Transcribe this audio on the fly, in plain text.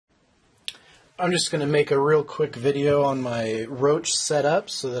I'm just going to make a real quick video on my roach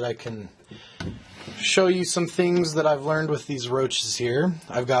setup so that I can show you some things that I've learned with these roaches here.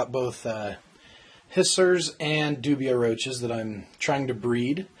 I've got both hissers and Dubia roaches that I'm trying to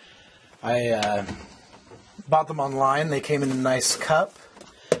breed. I bought them online. They came in a nice cup.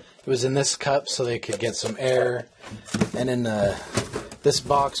 It was in this cup so they could get some air. And in this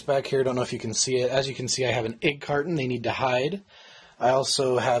box back here, I don't know if you can see it. As you can see, I have an egg carton they need to hide. I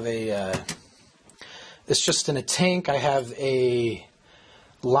also have it's just in a tank. I have a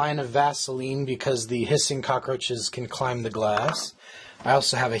line of Vaseline because the hissing cockroaches can climb the glass. I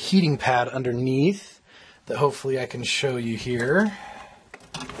also have a heating pad underneath that hopefully I can show you here.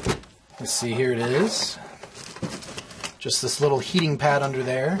 Let's see, here it is. Just this little heating pad under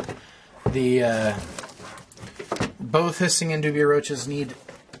there. Both hissing and Dubia roaches need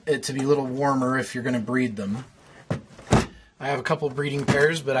it to be a little warmer if you're going to breed them. I have a couple breeding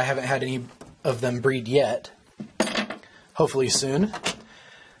pairs, but I haven't had any of them breed yet. Hopefully soon.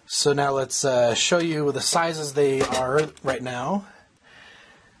 So now let's show you the sizes they are right now.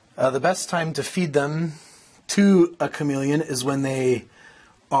 The best time to feed them to a chameleon is when they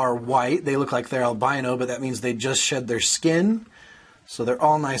are white. They look like they're albino, but that means they just shed their skin. So they're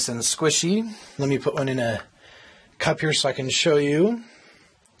all nice and squishy. Let me put one in a cup here so I can show you.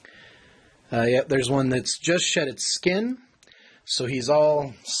 Yep, there's one that's just shed its skin. So he's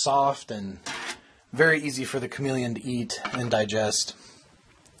all soft and very easy for the chameleon to eat and digest.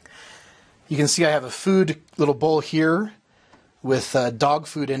 You can see I have a food little bowl here with dog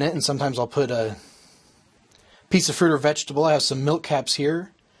food in it, and sometimes I'll put a piece of fruit or vegetable. I have some milk caps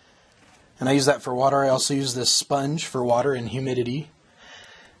here, and I use that for water. I also use this sponge for water and humidity.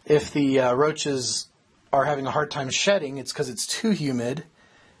 If the roaches are having a hard time shedding, it's because it's too humid,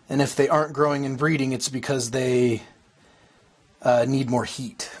 and if they aren't growing and breeding, it's because they need more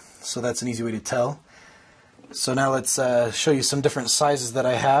heat. So that's an easy way to tell. So now let's show you some different sizes that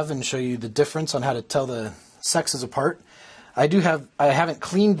I have and show you the difference on how to tell the sexes apart. I haven't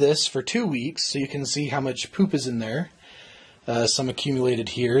cleaned this for 2 weeks, so you can see how much poop is in there. Some accumulated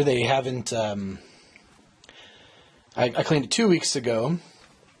here. They haven't. I cleaned it 2 weeks ago,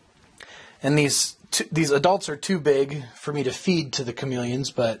 and these adults are too big for me to feed to the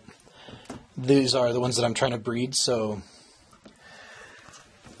chameleons, but these are the ones that I'm trying to breed. So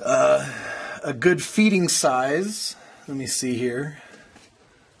a good feeding size, let me see here,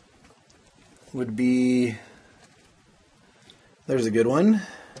 would be, there's a good one.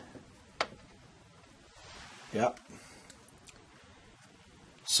 Yeah.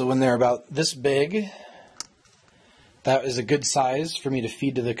 So when they're about this big, that is a good size for me to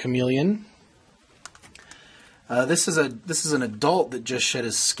feed to the chameleon. This is an adult that just shed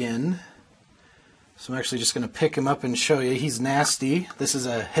his skin. So I'm actually just going to pick him up and show you. He's nasty. This is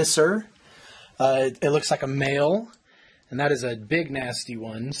a hisser. It looks like a male, and that is a big nasty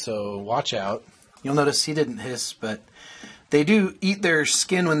one, so watch out. You'll notice he didn't hiss, but they do eat their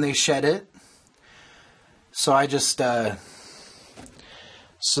skin when they shed it. So I just, so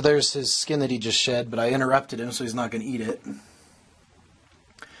there's his skin that he just shed, but I interrupted him, so he's not going to eat it.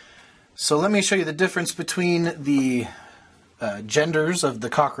 So let me show you the difference between the genders of the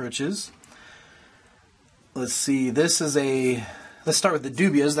cockroaches. Let's see, let's start with the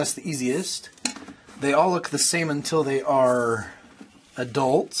Dubias, that's the easiest. They all look the same until they are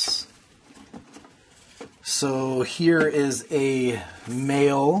adults. So here is a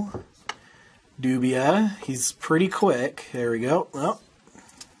male Dubia. He's pretty quick. There we go. Oh,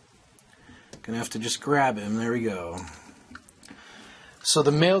 gonna have to just grab him. There we go. So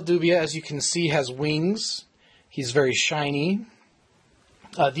the male Dubia, as you can see, has wings. He's very shiny.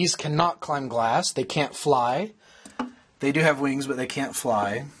 These cannot climb glass. They can't fly. They do have wings, but they can't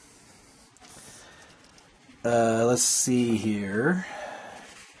fly. Let's see here.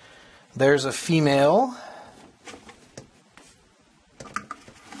 There's a female.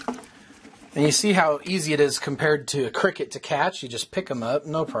 And you see how easy it is compared to a cricket to catch. You just pick them up,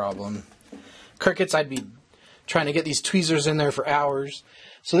 no problem. Crickets, I'd be trying to get these tweezers in there for hours.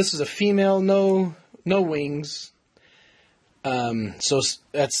 So this is a female, no wings. So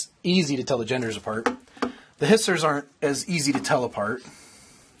that's easy to tell the genders apart. The hissers aren't as easy to tell apart.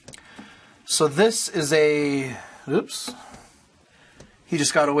 So this is a, oops, he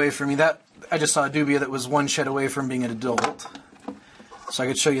just got away from me. I just saw a Dubia that was one shed away from being an adult. So I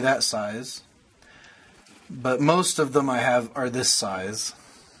could show you that size. But most of them I have are this size.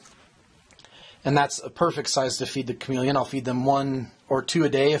 And that's a perfect size to feed the chameleon. I'll feed them 1 or 2 a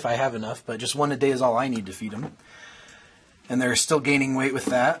day if I have enough, but just 1 a day is all I need to feed them. And they're still gaining weight with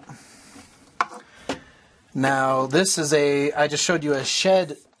that. Now this is I just showed you a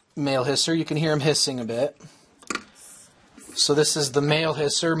shed male hisser. You can hear him hissing a bit. So this is the male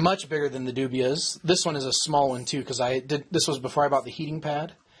hisser, much bigger than the Dubias. This one is a small one too, because this was before I bought the heating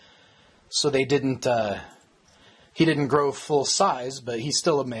pad. So they didn't. He didn't grow full size, but he's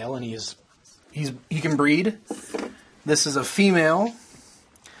still a male, and he can breed. This is a female.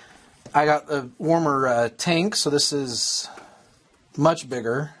 I got a warmer tank, so this is much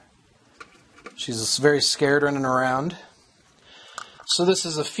bigger. She's very scared running around. So this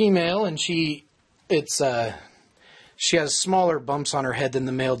is a female, and she has smaller bumps on her head than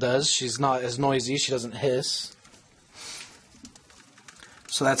the male does. She's not as noisy. She doesn't hiss.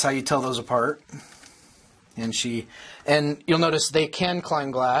 So that's how you tell those apart. And you'll notice they can climb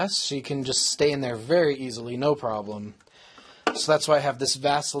glass. She can just stay in there very easily, no problem. So that's why I have this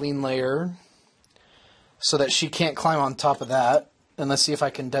Vaseline layer, so that she can't climb on top of that. And let's see if I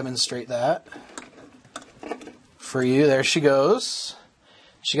can demonstrate that for you. There she goes.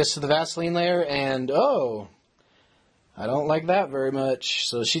 She gets to the Vaseline layer, and oh, I don't like that very much.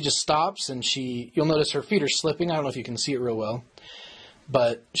 So she just stops, and you'll notice her feet are slipping. I don't know if you can see it real well,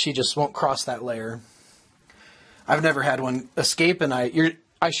 but she just won't cross that layer. I've never had one escape, and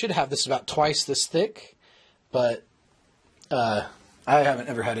I should have this about twice this thick, but I haven't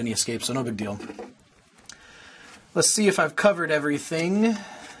ever had any escape, so no big deal. Let's see if I've covered everything.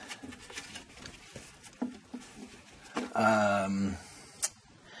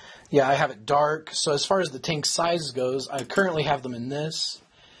 Yeah, I have it dark. So as far as the tank size goes, I currently have them in this.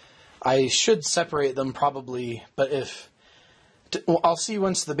 I should separate them probably, but I'll see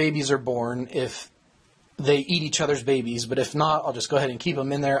once the babies are born if they eat each other's babies, but if not, I'll just go ahead and keep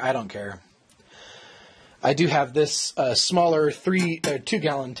them in there. I don't care. I do have this smaller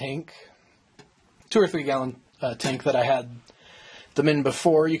 2-gallon tank, 2 or 3 gallon tank that I had them in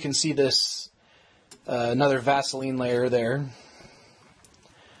before. You can see this another Vaseline layer there.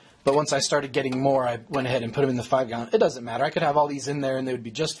 But once I started getting more, I went ahead and put them in the 5-gallon. It doesn't matter. I could have all these in there and they would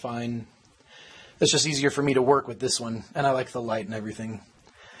be just fine. It's just easier for me to work with this one, and I like the light and everything.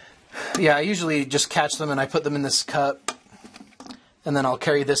 Yeah, I usually just catch them and I put them in this cup, and then I'll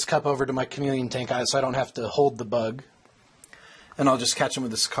carry this cup over to my chameleon tank so I don't have to hold the bug. And I'll just catch them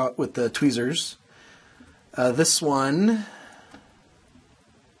with with the tweezers. This one,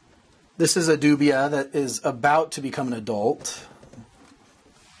 this is a Dubia that is about to become an adult.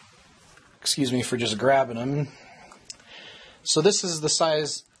 Excuse me for just grabbing them. So this is the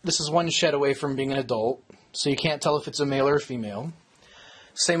size, this is one shed away from being an adult, so you can't tell if it's a male or a female.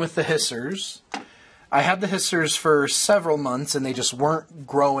 Same with the hissers. I had the hissers for several months and they just weren't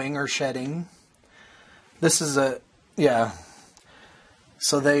growing or shedding. This is yeah.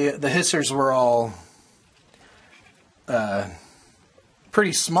 So the hissers were all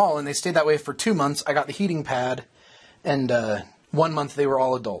pretty small, and they stayed that way for 2 months. I got the heating pad, and 1 month they were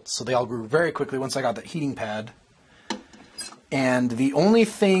all adults. So they all grew very quickly once I got the heating pad. And the only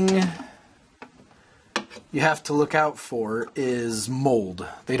thing you have to look out for is mold.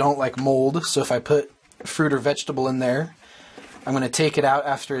 They don't like mold, so if I put fruit or vegetable in there, I'm going to take it out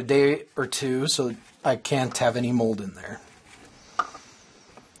after a day or two so I can't have any mold in there.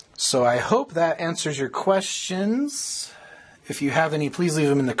 So I hope that answers your questions. If you have any, please leave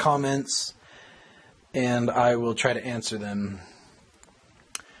them in the comments, and I will try to answer them.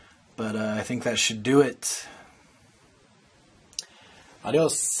 But I think that should do it.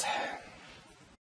 Adios.